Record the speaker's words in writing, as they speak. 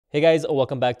Hey guys,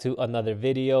 welcome back to another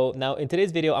video. Now in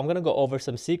today's video, I'm going to go over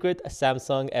some secret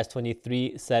Samsung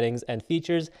S23 settings and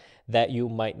features that you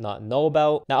might not know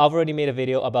about. Now I've already made a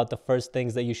video about the first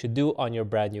things that you should do on your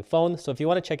brand new phone. So if you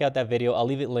want to check out that video, I'll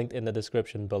leave it linked in the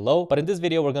description below. But in this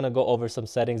video, we're going to go over some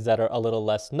settings that are a little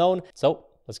less known. So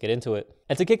let's get into it.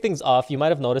 And to kick things off, you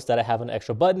might have noticed that I have an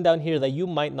extra button down here that you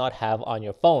might not have on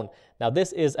your phone. Now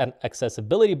this is an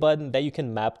accessibility button that you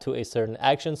can map to a certain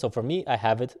action. So for me, I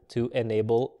have it to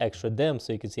enable extra dim.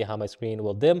 So you can see how my screen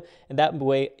will dim. And that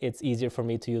way it's easier for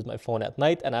me to use my phone at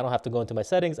night and I don't have to go into my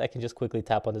settings. I can just quickly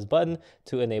tap on this button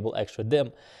to enable extra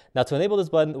dim. Now to enable this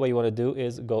button, what you want to do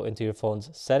is go into your phone's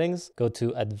settings, go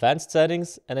to advanced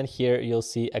settings, and then here you'll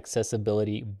see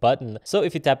accessibility button. So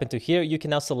if you tap into here, you can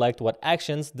now select what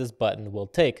actions this button will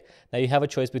take. Now you have a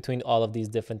choice between all of these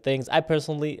different things. I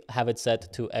personally have it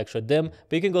set to extra dim,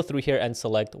 but you can go through here and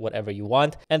select whatever you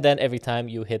want. And then every time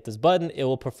you hit this button, it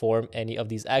will perform any of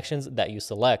these actions that you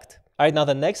select. All right, now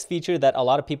the next feature that a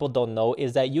lot of people don't know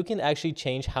is that you can actually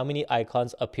change how many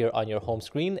icons appear on your home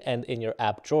screen and in your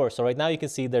app drawer. So right now you can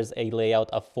see there's a layout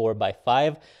of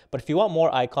 4x5, but if you want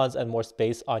more icons and more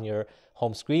space on your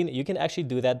home screen, you can actually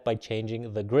do that by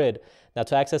changing the grid. Now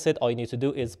to access it, all you need to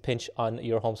do is pinch on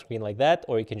your home screen like that,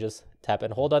 or you can just tap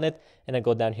and hold on it and then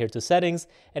go down here to settings.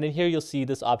 And in here, you'll see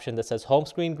this option that says home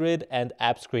screen grid and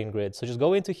app screen grid. So just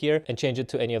go into here and change it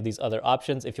to any of these other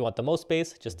options. If you want the most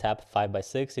space, just tap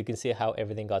 5x6. You can see how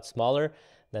everything got smaller.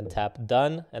 Then tap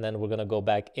done. And then we're going to go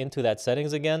back into that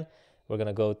settings again. We're going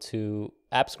to go to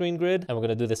app screen grid and we're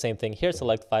going to do the same thing here.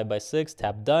 Select 5x6,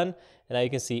 tap done. And now you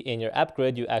can see in your app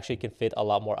grid, you actually can fit a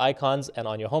lot more icons. And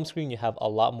on your home screen, you have a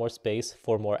lot more space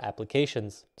for more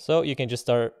applications. So you can just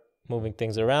start moving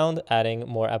things around, adding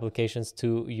more applications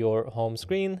to your home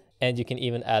screen. And you can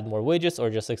even add more widgets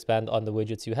or just expand on the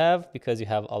widgets you have because you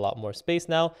have a lot more space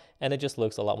now and it just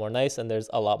looks a lot more nice and there's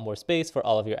a lot more space for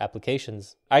all of your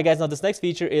applications. All right, guys, now this next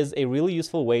feature is a really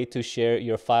useful way to share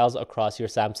your files across your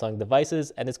Samsung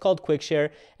devices and it's called Quick Share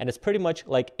and it's pretty much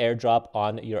like AirDrop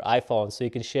on your iPhone. So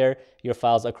you can share your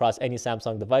files across any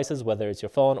Samsung devices, whether it's your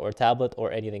phone or tablet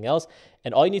or anything else.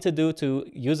 And all you need to do to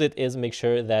use it is make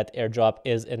sure that AirDrop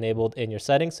is enabled in your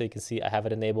settings. So you can see I have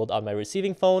it enabled on my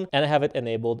receiving phone and I have it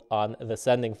enabled on the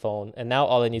sending phone. And now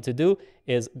all I need to do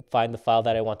is find the file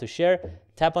that I want to share,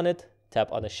 tap on it,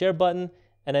 tap on the share button,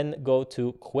 and then go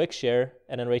to quick share.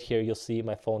 And then right here, you'll see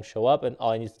my phone show up and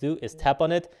all I need to do is tap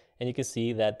on it. And you can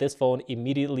see that this phone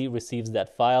immediately receives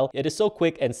that file. It is so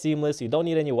quick and seamless. You don't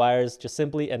need any wires. Just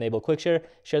simply enable quick share,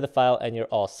 share the file, and you're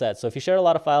all set. So if you share a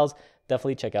lot of files,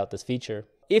 definitely check out this feature.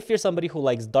 If you're somebody who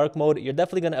likes dark mode, you're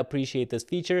definitely going to appreciate this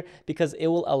feature because it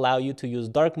will allow you to use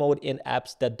dark mode in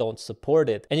apps that don't support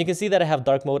it. And you can see that I have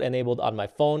dark mode enabled on my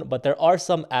phone, but there are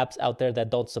some apps out there that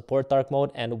don't support dark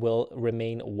mode and will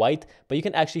remain white, but you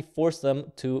can actually force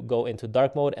them to go into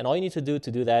dark mode. And all you need to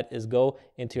do that is go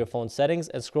into your phone settings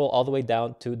and scroll all the way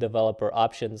down to developer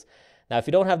options. Now, if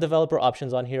you don't have developer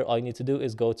options on here, all you need to do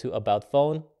is go to About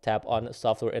Phone, tap on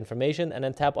Software Information, and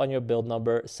then tap on your build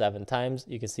number 7 times.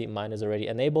 You can see mine is already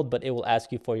enabled, but it will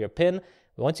ask you for your PIN.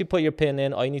 Once you put your PIN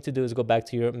in, all you need to do is go back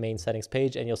to your main settings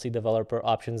page, and you'll see developer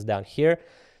options down here.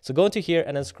 So go into here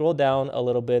and then scroll down a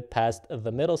little bit past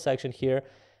the middle section here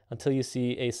until you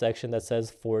see a section that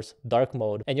says force dark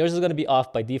mode. And yours is going to be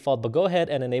off by default, but go ahead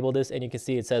and enable this and you can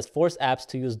see it says force apps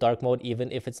to use dark mode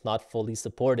even if it's not fully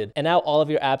supported. And now all of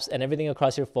your apps and everything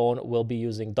across your phone will be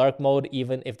using dark mode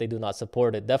even if they do not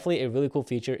support it. Definitely a really cool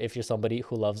feature if you're somebody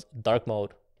who loves dark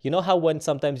mode. You know how when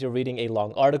sometimes you're reading a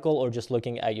long article or just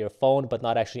looking at your phone but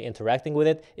not actually interacting with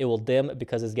it, it will dim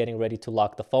because it's getting ready to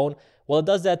lock the phone? Well, it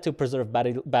does that to preserve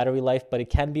battery life, but it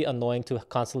can be annoying to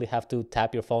constantly have to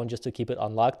tap your phone just to keep it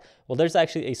unlocked. Well, there's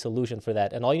actually a solution for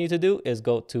that. And all you need to do is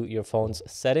go to your phone's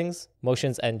settings,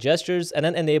 motions and gestures, and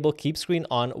then enable keep screen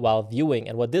on while viewing.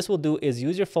 And what this will do is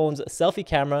use your phone's selfie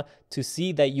camera to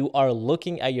see that you are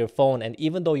looking at your phone. And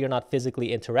even though you're not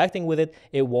physically interacting with it,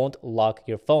 it won't lock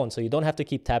your phone. So you don't have to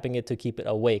keep tapping it to keep it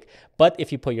awake. But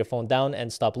if you put your phone down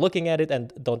and stop looking at it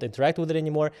and don't interact with it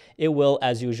anymore, it will,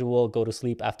 as usual, go to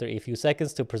sleep after a few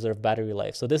seconds to preserve battery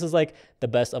life. So this is like the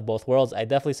best of both worlds. I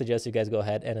definitely suggest you guys go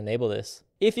ahead and enable this.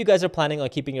 If you guys are planning on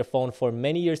keeping your phone for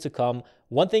many years to come,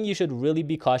 one thing you should really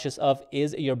be cautious of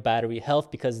is your battery health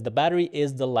because the battery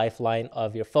is the lifeline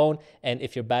of your phone. And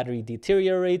if your battery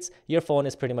deteriorates, your phone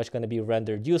is pretty much going to be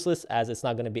rendered useless as it's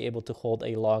not going to be able to hold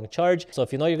a long charge. So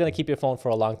if you know you're going to keep your phone for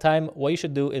a long time, what you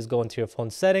should do is go into your phone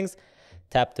settings,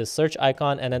 tap the search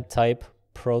icon and then type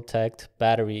protect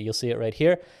battery. You'll see it right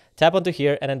here. Tap onto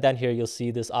here, and then down here, you'll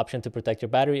see this option to protect your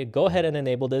battery. Go ahead and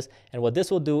enable this. And what this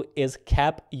will do is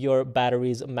cap your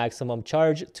battery's maximum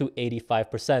charge to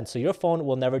 85%. So your phone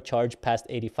will never charge past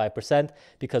 85%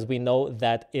 because we know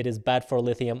that it is bad for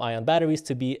lithium ion batteries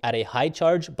to be at a high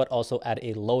charge, but also at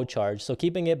a low charge. So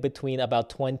keeping it between about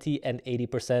 20 and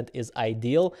 80% is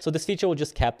ideal. So this feature will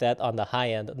just cap that on the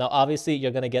high end. Now, obviously,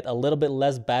 you're going to get a little bit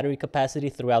less battery capacity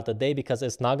throughout the day because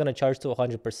it's not going to charge to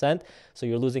 100%. So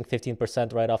you're losing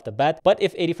 15% right off the bat. But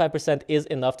if 85% is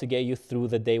enough to get you through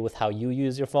the day with how you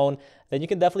use your phone, then you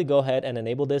can definitely go ahead and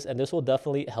enable this. And this will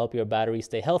definitely help your battery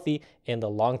stay healthy in the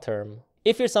long term.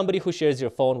 If you're somebody who shares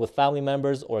your phone with family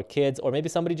members or kids, or maybe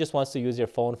somebody just wants to use your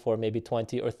phone for maybe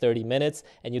 20 or 30 minutes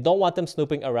and you don't want them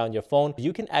snooping around your phone,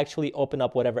 you can actually open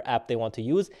up whatever app they want to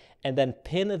use and then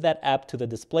pin that app to the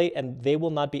display, and they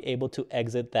will not be able to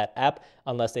exit that app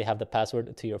unless they have the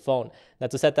password to your phone. Now,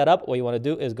 to set that up, what you want to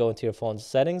do is go into your phone's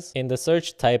settings. In the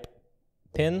search, type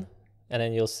pin, and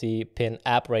then you'll see pin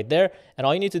app right there. And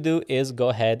all you need to do is go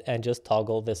ahead and just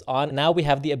toggle this on. Now we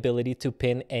have the ability to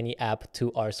pin any app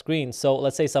to our screen. So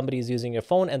let's say somebody is using your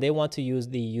phone and they want to use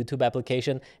the YouTube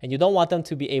application, and you don't want them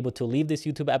to be able to leave this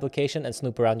YouTube application and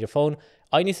snoop around your phone.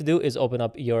 All you need to do is open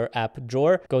up your app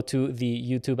drawer, go to the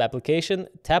YouTube application,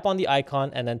 tap on the icon,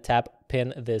 and then tap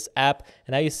pin this app.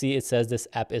 And now you see it says this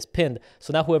app is pinned.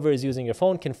 So now whoever is using your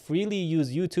phone can freely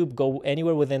use YouTube, go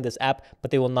anywhere within this app,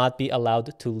 but they will not be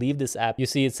allowed to leave this app. You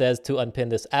see it says to unpin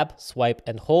this app, swipe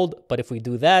and hold. But if we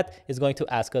do that, it's going to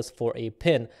ask us for a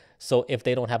pin. So if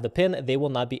they don't have the pin, they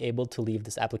will not be able to leave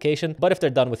this application. But if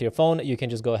they're done with your phone, you can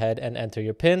just go ahead and enter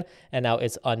your pin, and now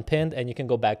it's unpinned and you can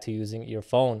go back to using your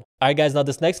phone. All right, guys, now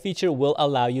this next feature will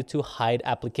allow you to hide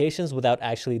applications without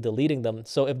actually deleting them.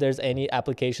 So if there's any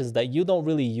applications that you don't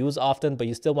really use often, but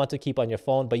you still want to keep on your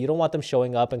phone, but you don't want them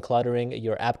showing up and cluttering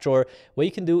your app drawer, what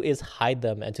you can do is hide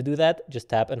them. And to do that, just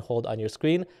tap and hold on your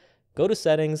screen. Go to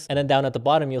settings, and then down at the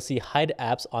bottom, you'll see hide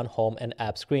apps on home and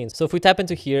app screens. So if we tap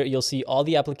into here, you'll see all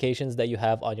the applications that you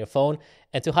have on your phone.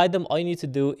 And to hide them, all you need to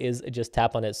do is just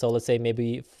tap on it. So let's say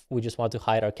maybe we just want to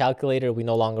hide our calculator. We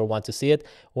no longer want to see it.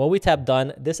 When we tap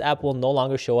done, this app will no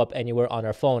longer show up anywhere on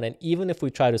our phone. And even if we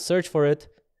try to search for it,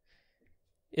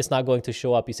 it's not going to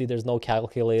show up. You see, there's no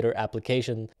calculator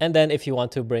application. And then if you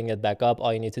want to bring it back up,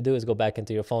 all you need to do is go back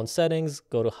into your phone settings,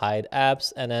 go to hide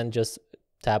apps, and then just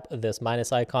tap this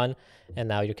minus icon, and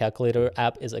now your calculator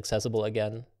app is accessible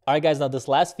again. All right, guys, now this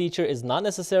last feature is not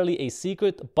necessarily a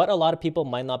secret, but a lot of people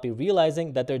might not be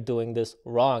realizing that they're doing this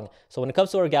wrong. So when it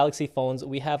comes to our Galaxy phones,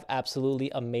 we have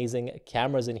absolutely amazing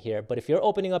cameras in here. But if you're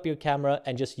opening up your camera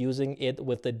and just using it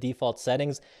with the default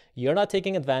settings, you're not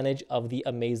taking advantage of the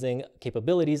amazing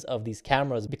capabilities of these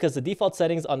cameras, because the default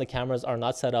settings on the cameras are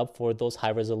not set up for those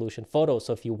high resolution photos.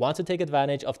 So if you want to take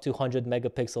advantage of 200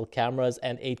 megapixel cameras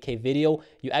and 8K video,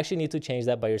 you actually need to change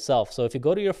that by yourself. So if you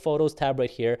go to your photos tab right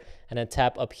here and then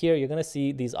tap up here, you're going to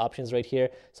see these options right here.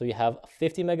 So you have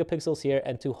 50 megapixels here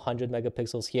and 200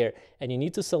 megapixels here. And you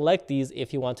need to select these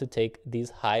if you want to take these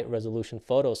high resolution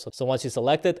photos. So once you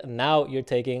select it, now you're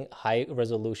taking high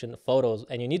resolution photos.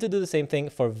 And you need to do the same thing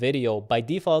for video. By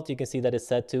default, you can see that it's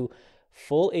set to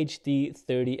full HD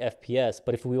 30 FPS.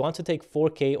 But if we want to take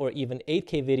 4K or even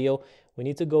 8K video, we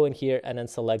need to go in here and then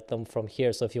select them from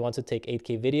here. So if you want to take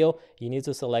 8K video, you need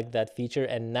to select that feature.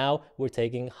 And now we're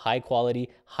taking high quality,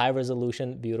 high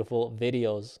resolution, beautiful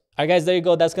videos. All right, guys, there you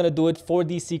go. That's going to do it for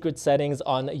the secret settings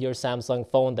on your Samsung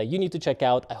phone that you need to check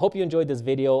out. I hope you enjoyed this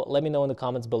video. Let me know in the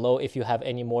comments below if you have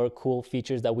any more cool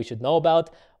features that we should know about.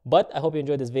 But I hope you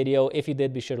enjoyed this video. If you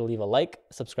did, be sure to leave a like,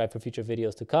 subscribe for future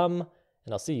videos to come,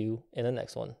 and I'll see you in the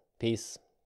next one. Peace.